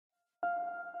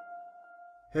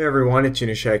Hey everyone, it's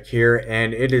Unyshek here,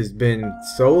 and it has been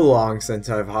so long since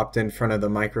I've hopped in front of the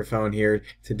microphone here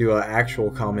to do an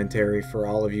actual commentary for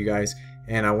all of you guys,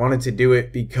 and I wanted to do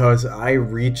it because I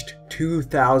reached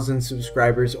 2,000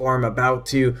 subscribers, or I'm about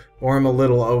to, or I'm a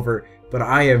little over, but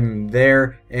I am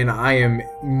there, and I am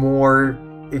more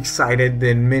excited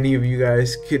than many of you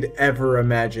guys could ever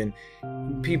imagine.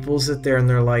 People sit there and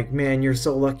they're like, man, you're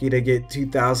so lucky to get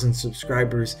 2,000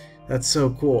 subscribers, that's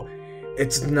so cool.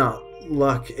 It's not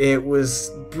luck. It was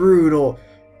brutal.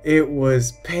 It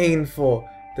was painful.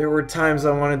 There were times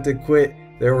I wanted to quit.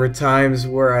 There were times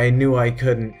where I knew I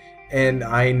couldn't. And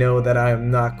I know that I am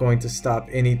not going to stop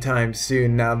anytime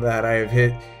soon now that I have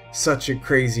hit such a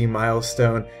crazy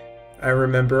milestone. I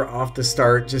remember off the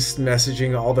start just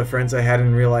messaging all the friends I had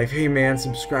in real life, hey man,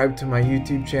 subscribe to my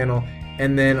YouTube channel.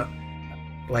 And then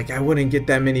I wouldn't get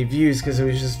that many views because it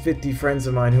was just 50 friends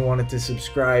of mine who wanted to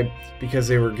subscribe because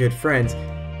they were good friends.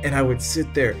 And I would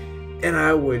sit there and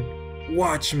I would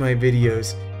watch my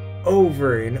videos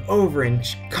over and over and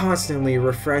constantly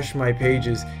refresh my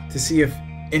pages to see if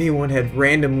anyone had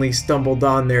randomly stumbled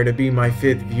on there to be my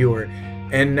 5th viewer.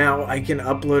 And now I can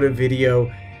upload a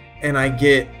video and I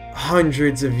get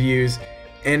hundreds of views,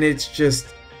 and it's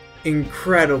just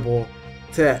incredible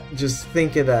to just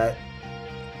think of that.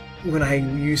 When I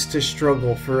used to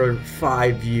struggle for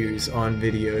 5 views on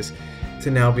videos, to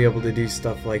now be able to do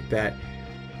stuff like that.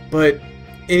 But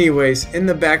anyways, in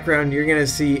the background you're gonna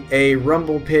see a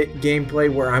Rumble Pit gameplay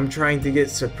where I'm trying to get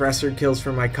suppressor kills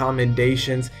for my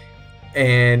commendations,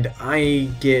 and I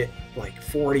get like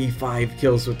 45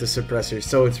 kills with the suppressor,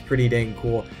 so it's pretty dang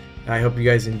cool. I hope you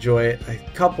guys enjoy it. A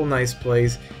couple nice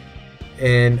plays,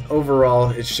 and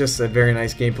overall it's just a very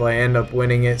nice gameplay. I end up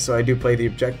winning it, so I do play the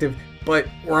objective, but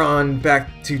we're on back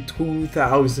to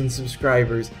 2,000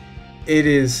 subscribers. It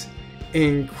is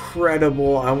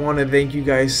incredible. I want to thank you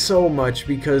guys so much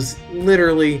because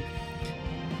literally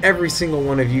every single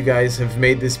one of you guys have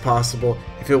made this possible.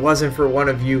 If it wasn't for one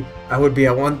of you, I would be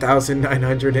at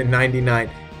 1,999.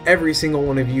 Every single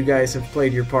one of you guys have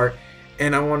played your part,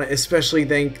 and I want to especially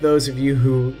thank those of you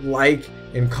who like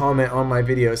and comment on my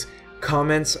videos.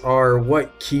 Comments are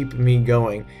what keep me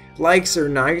going. Likes are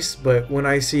nice, but when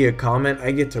I see a comment,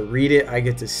 I get to read it, I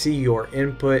get to see your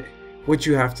input, what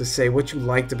you have to say, what you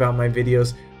liked about my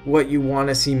videos, what you want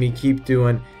to see me keep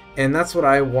doing, and that's what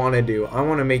I want to do. I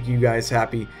want to make you guys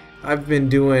happy. I've been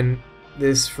doing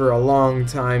this for a long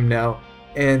time now,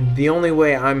 and the only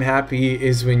way I'm happy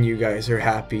is when you guys are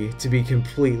happy, to be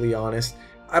completely honest.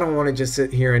 I don't want to just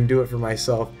sit here and do it for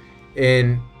myself,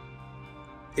 and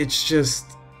it's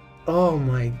just, oh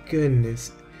my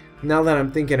goodness. Now that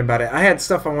I'm thinking about it, I had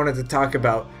stuff I wanted to talk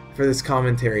about for this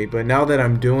commentary, but now that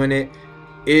I'm doing it,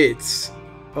 it's,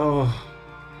 oh,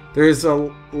 there's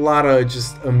a lot of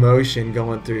just emotion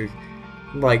going through,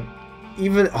 like,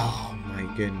 even, oh my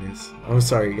goodness, I'm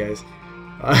sorry guys.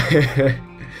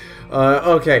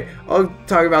 Okay, I'll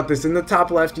talk about this. In the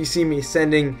top left you see me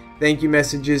sending thank you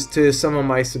messages to some of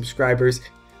my subscribers.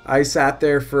 I sat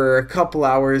there for a couple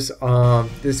hours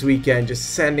this weekend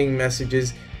just sending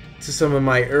messages to some of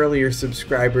my earlier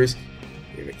subscribers,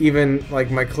 even like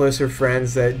my closer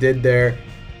friends that did their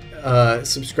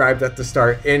subscribed at the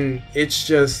start, and it's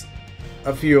just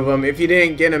a few of them. If you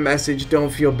didn't get a message,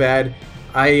 don't feel bad.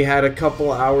 I had a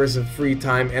couple hours of free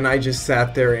time and I just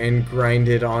sat there and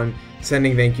grinded on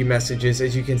sending thank you messages.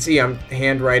 As you can see, I'm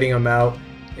handwriting them out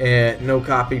and no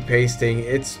copy pasting.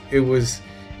 It was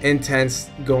intense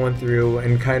going through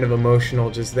and kind of emotional,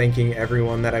 just thanking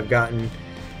everyone that I've gotten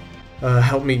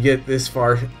helped me get this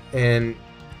far and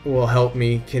will help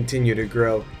me continue to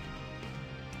grow.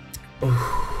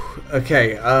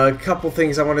 Okay, a couple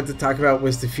things I wanted to talk about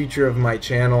was the future of my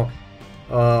channel.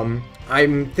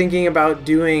 I'm thinking about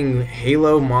doing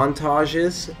Halo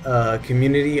montages,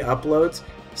 community uploads.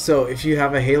 So if you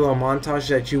have a Halo montage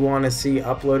that you want to see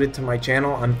uploaded to my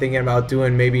channel, I'm thinking about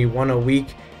doing maybe one a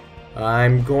week.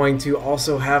 I'm going to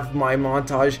also have my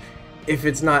montage, if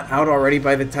it's not out already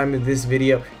by the time of this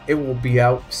video, it will be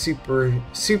out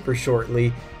super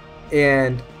shortly,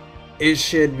 and it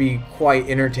should be quite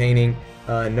entertaining.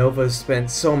 Nova spent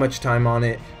so much time on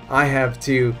it. I have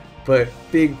too, but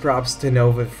big props to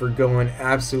Nova for going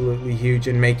absolutely huge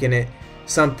and making it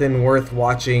something worth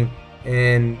watching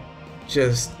and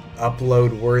just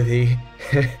upload worthy.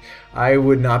 I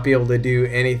would not be able to do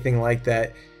anything like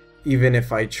that even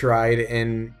if I tried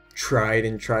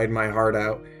my heart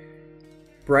out.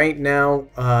 Right now,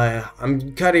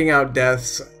 I'm cutting out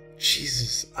deaths.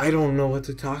 Jesus, I don't know what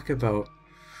to talk about.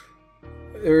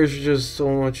 There's just so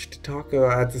much to talk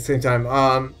about at the same time.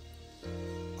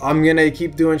 I'm gonna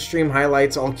keep doing stream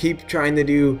highlights. I'll keep trying to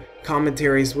do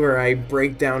commentaries where I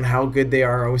break down how good they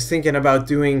are. I was thinking about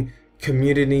doing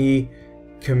community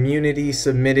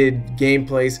submitted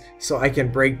gameplays so I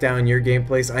can break down your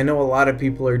gameplays. I know a lot of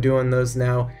people are doing those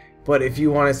now, but if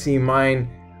you want to see mine,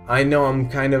 I know I'm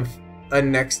kind of a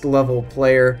next level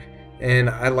player, and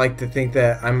I like to think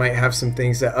that I might have some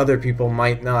things that other people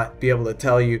might not be able to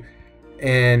tell you.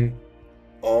 And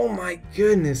oh my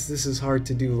goodness, this is hard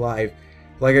to do live.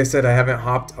 Like I said, I haven't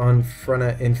hopped in front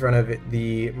of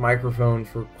the microphone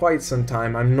for quite some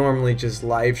time. I'm normally just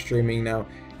live streaming now,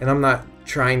 and I'm not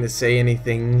trying to say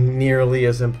anything nearly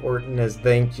as important as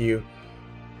thank you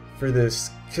for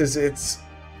this, because it's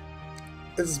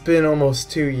been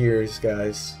almost 2 years,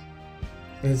 guys.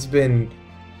 It's been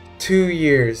 2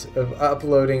 years of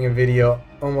uploading a video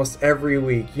almost every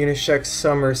week. Unyshek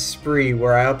Summer Spree,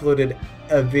 where I uploaded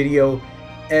a video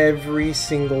every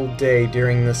single day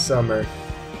during the summer.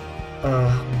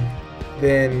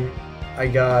 Then I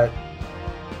got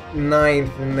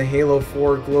 9th in the Halo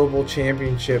 4 Global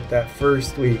Championship that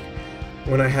first week.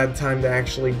 When I had time to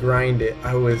actually grind it,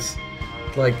 I was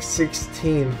like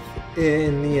 16th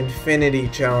in the Infinity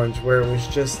Challenge, where it was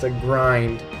just a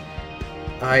grind.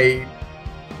 I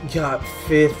got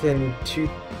 5th in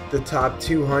the top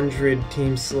 200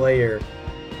 Team Slayer.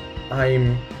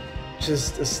 I'm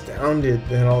just astounded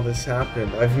that all this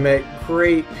happened. I've met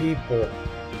great people.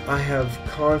 I have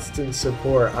constant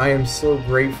support. I am so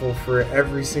grateful for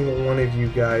every single one of you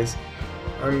guys.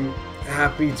 I'm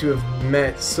happy to have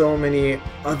met so many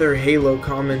other Halo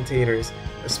commentators,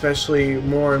 especially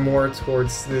more and more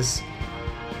towards this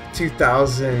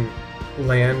 2000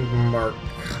 landmark,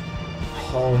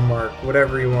 hallmark,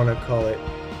 whatever you want to call it.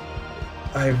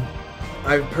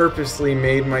 I've purposely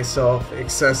made myself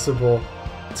accessible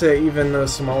to even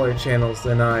those smaller channels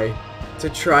than I, to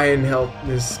try and help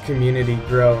this community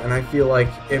grow, and I feel like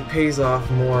it pays off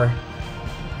more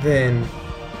than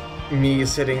me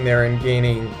sitting there and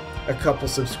gaining a couple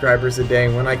subscribers a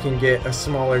day when I can get a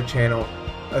smaller channel,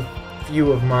 a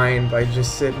few of mine, by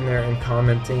just sitting there and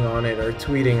commenting on it or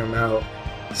tweeting them out.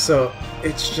 So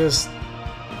it's just,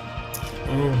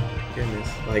 oh my goodness,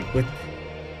 like,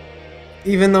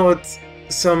 even though it's,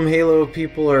 some Halo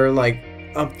people are like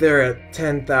up there at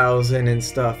 10,000 and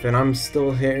stuff, and I'm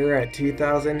still here at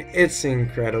 2,000, it's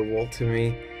incredible to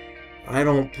me. I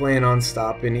don't plan on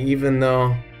stopping, even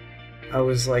though I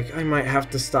was like, I might have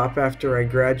to stop after I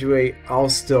graduate. I'll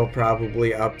still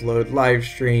probably upload live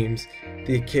streams,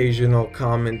 the occasional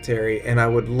commentary, and I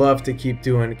would love to keep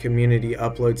doing community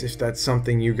uploads if that's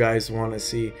something you guys want to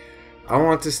see. I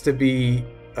want this to be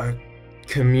a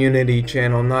community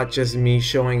channel, not just me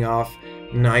showing off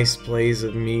nice plays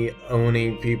of me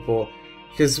owning people,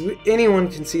 because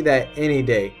anyone can see that any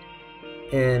day.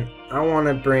 And I want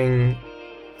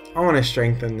to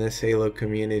strengthen this Halo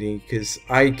community, because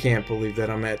I can't believe that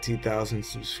I'm at 2,000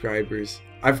 subscribers.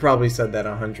 I've probably said that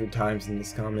 100 times in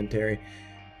this commentary,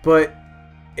 but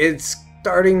it's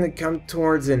starting to come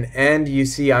towards an end. You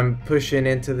see, I'm pushing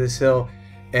into this hill,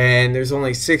 and there's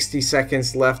only 60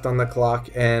 seconds left on the clock,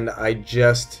 and I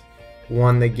just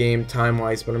won the game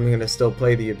time-wise, but I'm going to still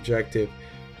play the objective.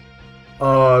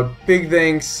 Big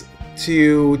thanks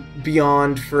to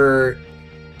Beyond for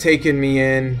taking me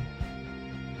in.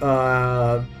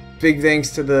 Big thanks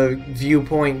to the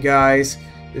Viewpoint guys.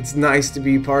 It's nice to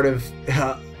be part of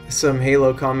some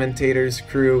Halo commentators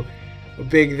crew.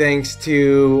 Big thanks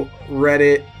to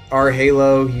Reddit, our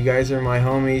Halo. You guys are my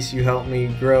homies. You helped me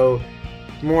grow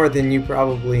more than you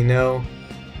probably know.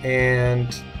 And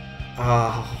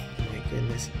oh my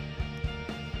goodness,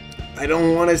 I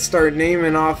don't want to start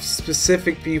naming off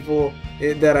specific people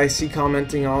that I see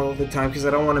commenting all the time, because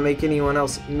I don't want to make anyone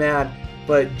else mad.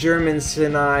 But German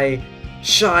Sinai,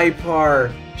 Shy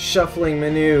Par, Shuffling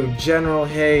Manu, General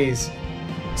Hayes,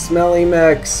 Smelly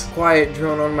Mex, Quiet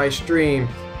Drone on my stream,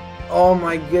 oh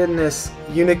my goodness,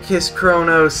 Unikis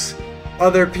Kronos,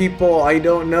 other people I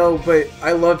don't know, but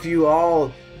I love you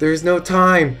all. There's no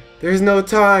time. There's no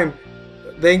time.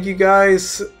 Thank you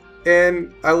guys,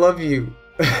 and I love you.